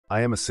I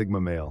am a Sigma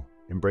male,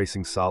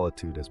 embracing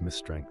solitude as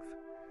strength.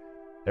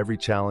 Every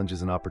challenge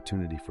is an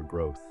opportunity for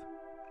growth.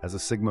 As a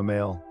Sigma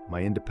male,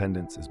 my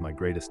independence is my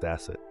greatest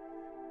asset.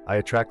 I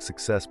attract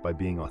success by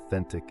being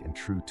authentic and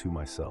true to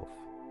myself.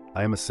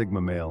 I am a Sigma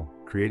male,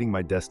 creating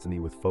my destiny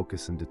with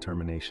focus and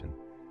determination.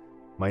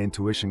 My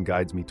intuition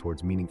guides me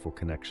towards meaningful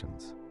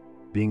connections.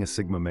 Being a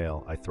Sigma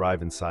male, I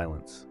thrive in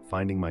silence,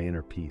 finding my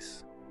inner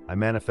peace. I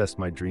manifest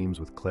my dreams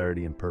with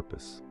clarity and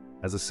purpose.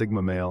 As a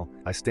Sigma male,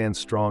 I stand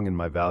strong in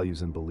my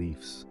values and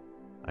beliefs.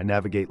 I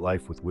navigate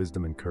life with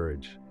wisdom and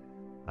courage.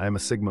 I am a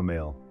Sigma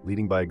male,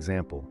 leading by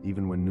example,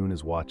 even when none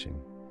is watching.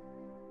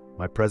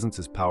 My presence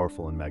is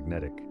powerful and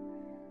magnetic.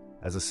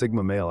 As a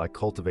Sigma male, I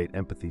cultivate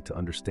empathy to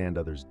understand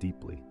others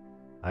deeply.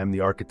 I am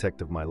the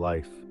architect of my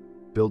life,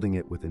 building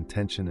it with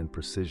intention and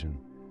precision.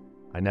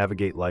 I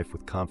navigate life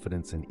with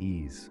confidence and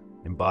ease,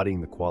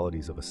 embodying the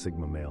qualities of a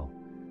Sigma male.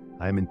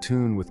 I am in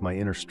tune with my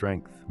inner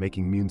strength,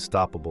 making me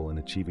unstoppable in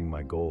achieving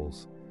my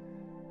goals.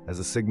 As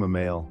a Sigma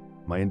male,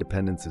 my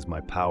independence is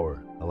my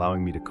power,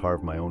 allowing me to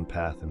carve my own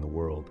path in the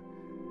world.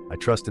 I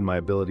trust in my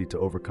ability to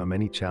overcome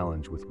any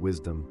challenge with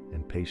wisdom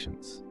and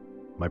patience.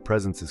 My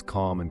presence is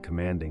calm and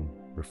commanding,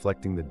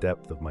 reflecting the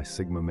depth of my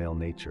Sigma male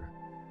nature.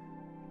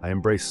 I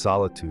embrace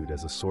solitude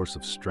as a source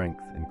of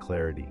strength and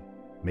clarity,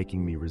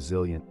 making me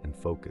resilient and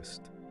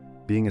focused.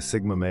 Being a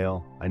Sigma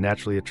male, I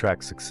naturally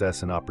attract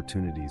success and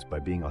opportunities by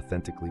being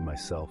authentically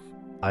myself.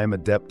 I am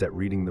adept at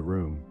reading the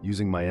room,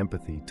 using my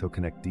empathy to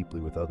connect deeply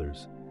with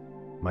others.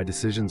 My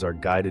decisions are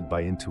guided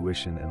by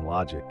intuition and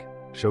logic,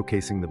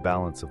 showcasing the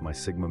balance of my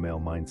Sigma male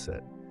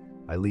mindset.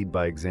 I lead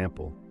by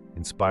example,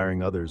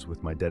 inspiring others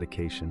with my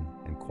dedication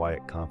and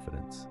quiet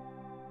confidence.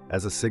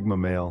 As a Sigma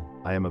male,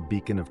 I am a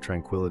beacon of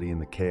tranquility in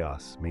the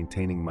chaos,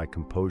 maintaining my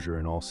composure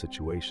in all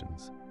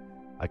situations.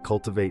 I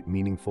cultivate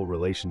meaningful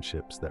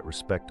relationships that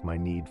respect my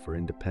need for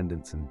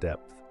independence and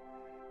depth.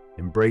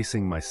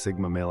 Embracing my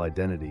Sigma male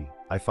identity,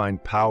 I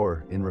find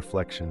power in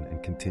reflection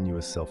and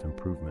continuous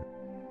self-improvement.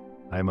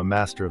 I am a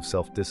master of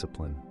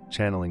self-discipline,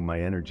 channeling my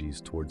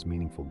energies towards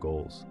meaningful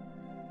goals.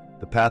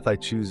 The path I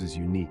choose is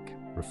unique,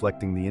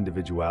 reflecting the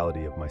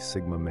individuality of my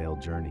Sigma male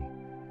journey.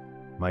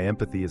 My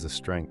empathy is a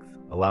strength,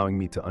 allowing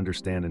me to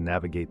understand and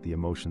navigate the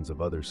emotions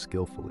of others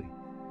skillfully.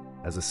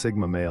 As a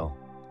Sigma male,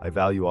 I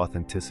value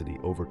authenticity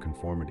over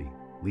conformity,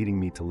 leading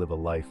me to live a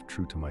life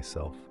true to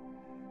myself.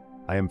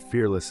 I am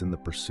fearless in the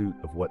pursuit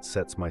of what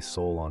sets my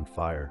soul on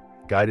fire,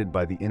 guided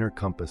by the inner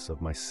compass of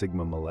my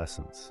sigmamale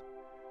essence.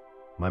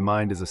 My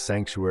mind is a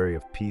sanctuary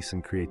of peace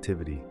and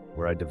creativity,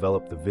 where I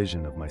develop the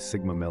vision of my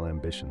Sigma male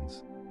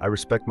ambitions. I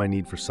respect my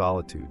need for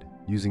solitude,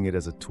 using it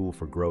as a tool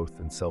for growth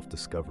and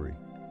self-discovery.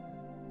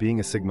 Being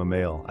a Sigma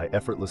male, I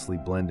effortlessly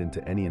blend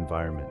into any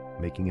environment,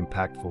 making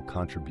impactful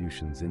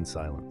contributions in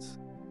silence.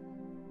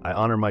 I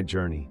honor my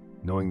journey,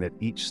 knowing that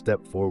each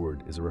step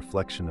forward is a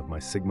reflection of my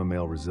Sigma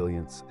male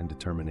resilience and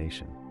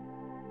determination.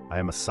 I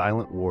am a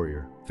silent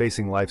warrior,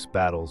 facing life's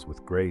battles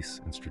with grace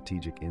and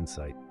strategic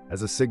insight.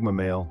 As a Sigma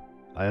male,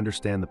 I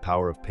understand the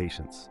power of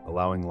patience,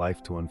 allowing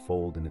life to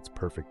unfold in its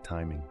perfect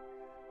timing.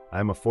 I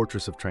am a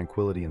fortress of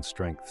tranquility and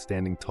strength,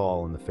 standing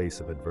tall in the face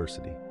of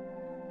adversity.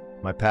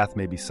 My path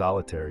may be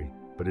solitary,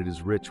 but it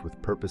is rich with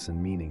purpose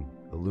and meaning,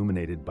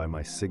 illuminated by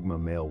my Sigma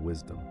male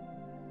wisdom.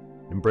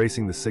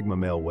 Embracing the Sigma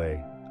male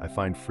way, I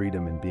find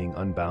freedom in being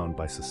unbound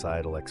by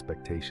societal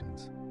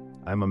expectations.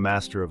 I am a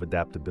master of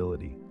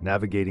adaptability,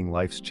 navigating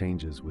life's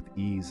changes with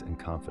ease and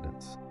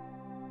confidence.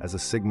 As a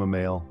Sigma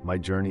male, my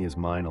journey is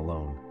mine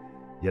alone,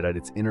 yet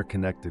it's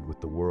interconnected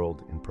with the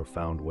world in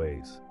profound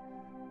ways.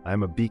 I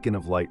am a beacon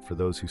of light for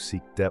those who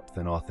seek depth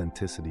and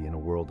authenticity in a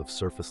world of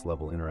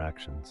surface-level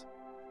interactions.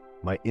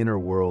 My inner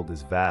world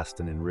is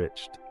vast and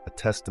enriched, a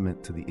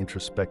testament to the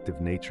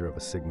introspective nature of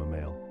a Sigma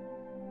male.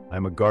 I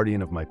am a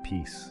guardian of my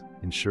peace,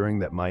 ensuring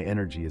that my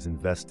energy is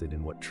invested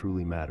in what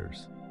truly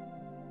matters.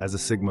 As a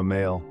Sigma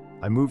male,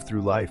 I move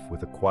through life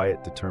with a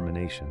quiet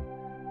determination,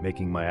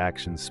 making my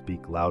actions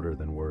speak louder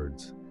than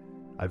words.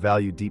 I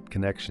value deep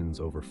connections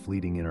over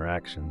fleeting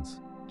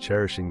interactions,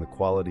 cherishing the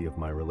quality of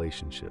my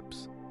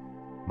relationships.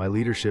 My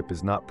leadership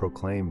is not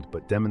proclaimed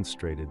but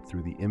demonstrated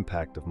through the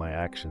impact of my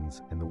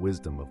actions and the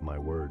wisdom of my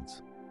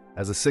words.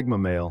 As a Sigma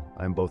male,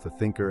 I am both a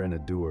thinker and a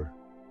doer,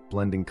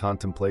 blending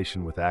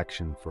contemplation with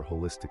action for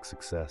holistic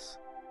success.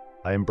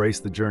 I embrace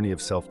the journey of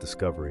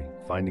self-discovery,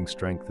 finding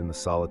strength in the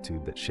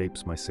solitude that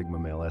shapes my Sigma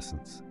male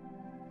essence.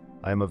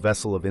 I am a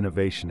vessel of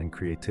innovation and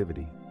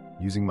creativity,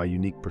 using my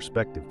unique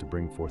perspective to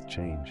bring forth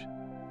change.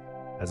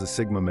 As a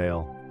Sigma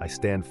male, I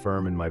stand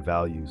firm in my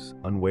values,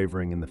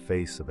 unwavering in the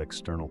face of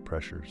external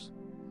pressures.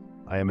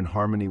 I am in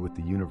harmony with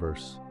the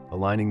universe,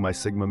 aligning my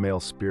Sigma male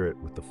spirit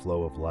with the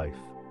flow of life.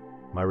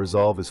 My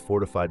resolve is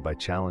fortified by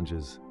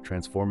challenges,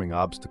 transforming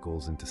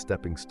obstacles into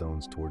stepping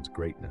stones towards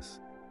greatness.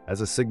 As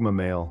a Sigma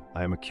male,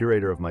 I am a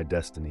curator of my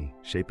destiny,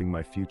 shaping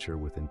my future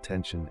with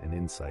intention and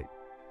insight.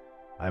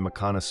 I am a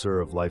connoisseur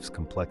of life's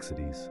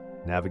complexities,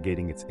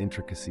 navigating its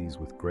intricacies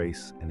with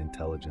grace and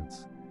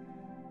intelligence.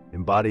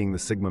 Embodying the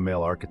Sigma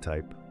male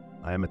archetype,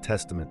 I am a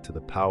testament to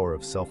the power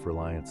of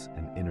self-reliance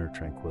and inner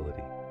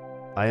tranquility.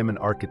 I am an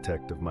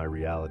architect of my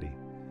reality,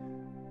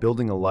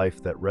 building a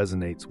life that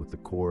resonates with the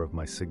core of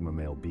my Sigma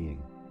male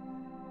being.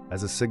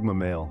 As a Sigma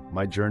male,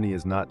 my journey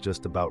is not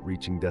just about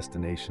reaching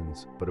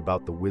destinations, but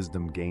about the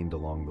wisdom gained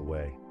along the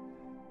way.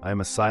 I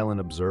am a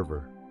silent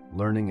observer,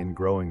 learning and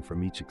growing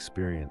from each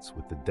experience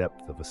with the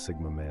depth of a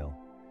Sigma male.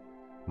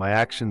 My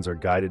actions are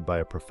guided by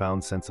a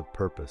profound sense of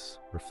purpose,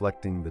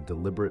 reflecting the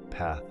deliberate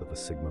path of a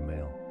Sigma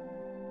male.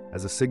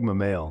 As a Sigma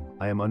male,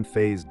 I am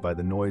unfazed by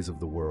the noise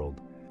of the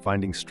world,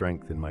 finding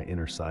strength in my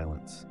inner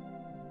silence.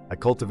 I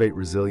cultivate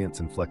resilience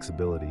and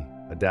flexibility,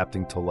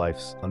 adapting to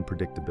life's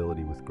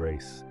unpredictability with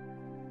grace.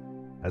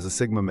 As a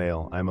Sigma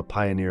male, I am a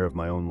pioneer of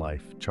my own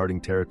life,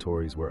 charting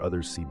territories where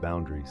others see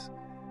boundaries.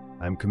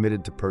 I am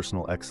committed to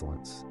personal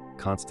excellence,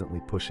 constantly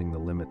pushing the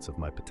limits of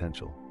my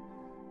potential.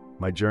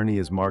 My journey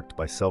is marked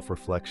by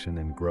self-reflection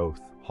and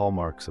growth,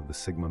 hallmarks of the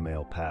Sigma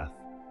male path.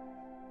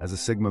 As a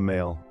Sigma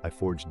male, I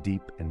forge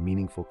deep and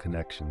meaningful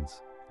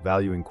connections,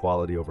 valuing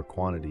quality over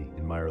quantity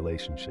in my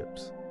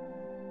relationships.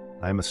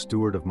 I am a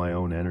steward of my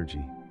own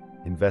energy,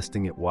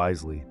 investing it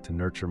wisely to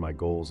nurture my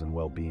goals and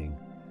well-being.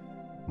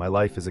 My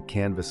life is a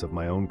canvas of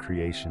my own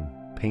creation,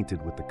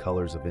 painted with the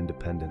colors of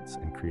independence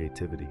and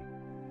creativity.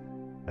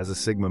 As a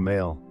Sigma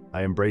male,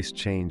 I embrace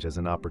change as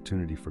an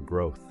opportunity for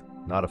growth,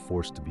 not a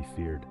force to be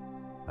feared.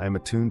 I am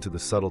attuned to the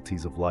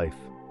subtleties of life,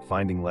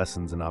 finding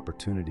lessons and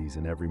opportunities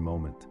in every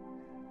moment.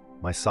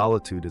 My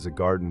solitude is a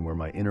garden where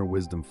my inner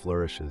wisdom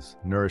flourishes,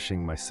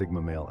 nourishing my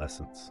Sigma male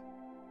essence.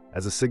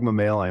 As a Sigma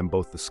male, I am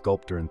both the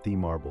sculptor and the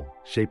marble,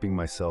 shaping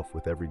myself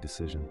with every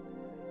decision.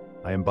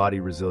 I embody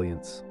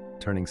resilience,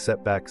 turning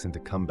setbacks into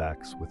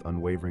comebacks with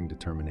unwavering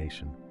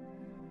determination.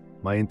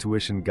 My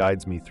intuition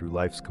guides me through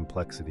life's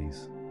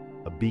complexities,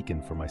 a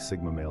beacon for my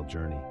Sigma male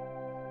journey.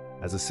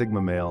 As a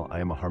Sigma male, I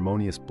am a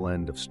harmonious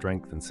blend of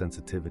strength and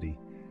sensitivity,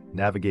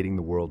 navigating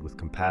the world with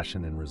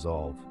compassion and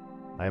resolve.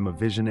 I am a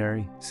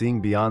visionary, seeing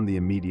beyond the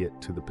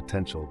immediate to the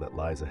potential that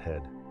lies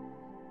ahead.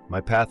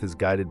 My path is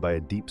guided by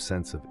a deep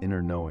sense of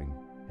inner knowing,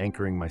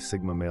 anchoring my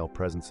Sigma male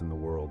presence in the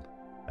world.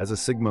 As a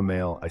Sigma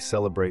male, I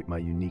celebrate my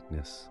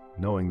uniqueness,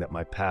 knowing that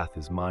my path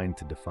is mine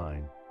to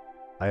define.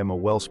 I am a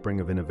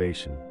wellspring of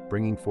innovation,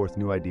 bringing forth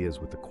new ideas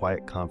with the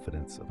quiet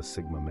confidence of a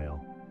Sigma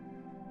male.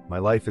 My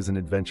life is an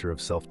adventure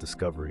of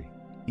self-discovery,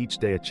 each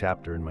day a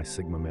chapter in my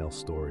Sigma male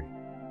story.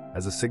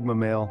 As a Sigma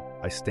male,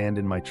 I stand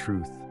in my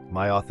truth,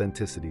 my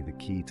authenticity the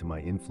key to my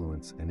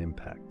influence and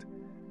impact.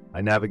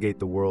 I navigate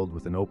the world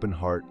with an open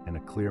heart and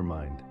a clear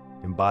mind,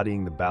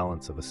 embodying the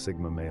balance of a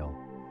Sigma male.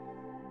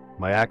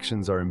 My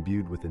actions are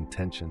imbued with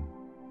intention,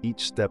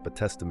 each step a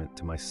testament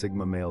to my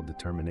Sigma male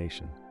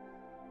determination.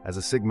 As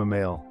a Sigma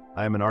male,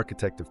 I am an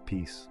architect of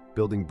peace,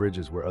 building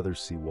bridges where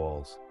others see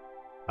walls.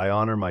 I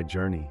honor my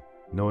journey,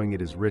 knowing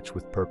it is rich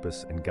with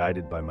purpose and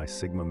guided by my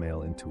Sigma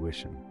male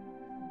intuition.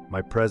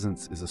 My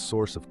presence is a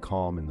source of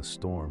calm in the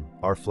storm,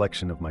 a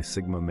reflection of my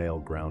Sigma male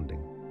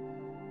grounding.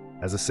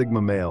 As a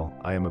Sigma male,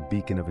 I am a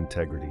beacon of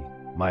integrity,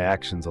 my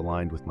actions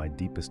aligned with my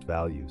deepest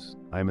values.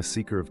 I am a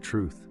seeker of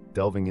truth,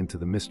 delving into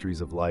the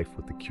mysteries of life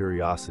with the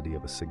curiosity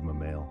of a Sigma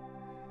male.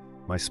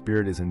 My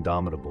spirit is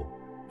indomitable,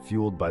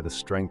 fueled by the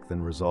strength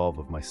and resolve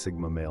of my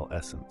Sigma male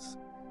essence.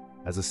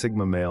 As a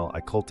Sigma male, I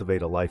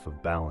cultivate a life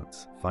of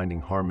balance, finding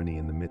harmony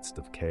in the midst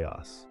of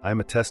chaos. I am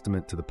a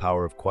testament to the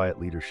power of quiet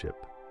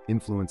leadership,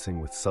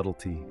 influencing with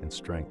subtlety and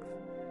strength.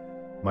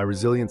 My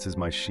resilience is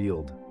my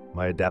shield,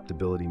 my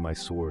adaptability my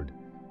sword,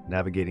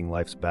 navigating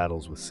life's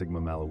battles with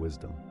sigmamale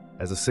wisdom.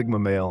 As a Sigma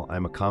male, I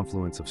am a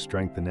confluence of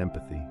strength and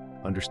empathy,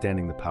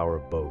 understanding the power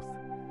of both.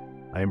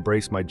 I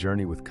embrace my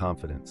journey with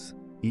confidence,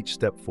 each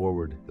step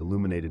forward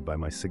illuminated by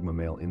my Sigma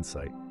male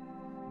insight.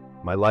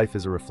 My life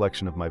is a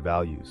reflection of my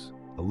values,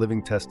 a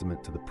living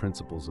testament to the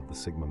principles of the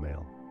Sigma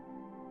male.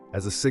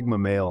 As a Sigma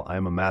male, I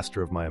am a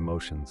master of my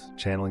emotions,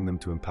 channeling them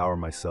to empower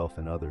myself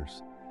and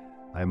others.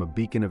 I am a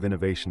beacon of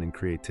innovation and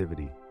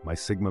creativity, my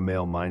Sigma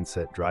male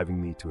mindset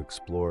driving me to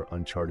explore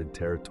uncharted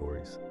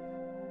territories.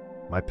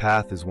 My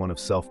path is one of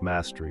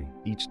self-mastery,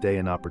 each day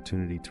an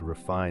opportunity to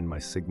refine my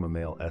Sigma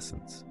male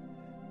essence.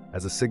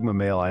 As a Sigma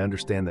male, I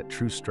understand that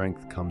true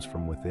strength comes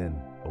from within,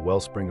 a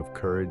wellspring of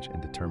courage and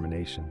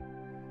determination.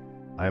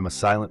 I am a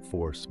silent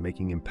force,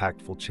 making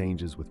impactful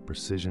changes with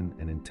precision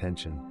and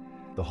intention,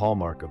 the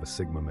hallmark of a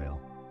Sigma male.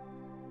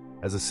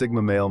 As a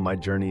Sigma male, my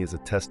journey is a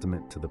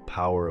testament to the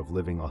power of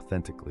living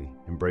authentically,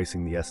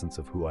 embracing the essence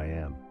of who I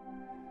am.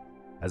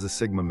 As a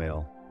Sigma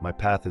male, my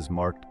path is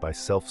marked by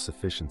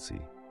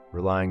self-sufficiency,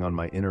 relying on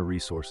my inner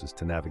resources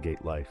to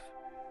navigate life.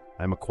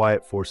 I am a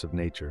quiet force of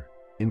nature,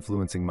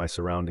 influencing my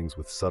surroundings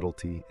with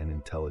subtlety and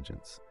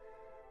intelligence.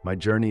 My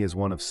journey is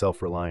one of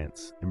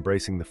self-reliance,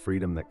 embracing the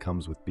freedom that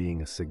comes with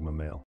being a Sigma male.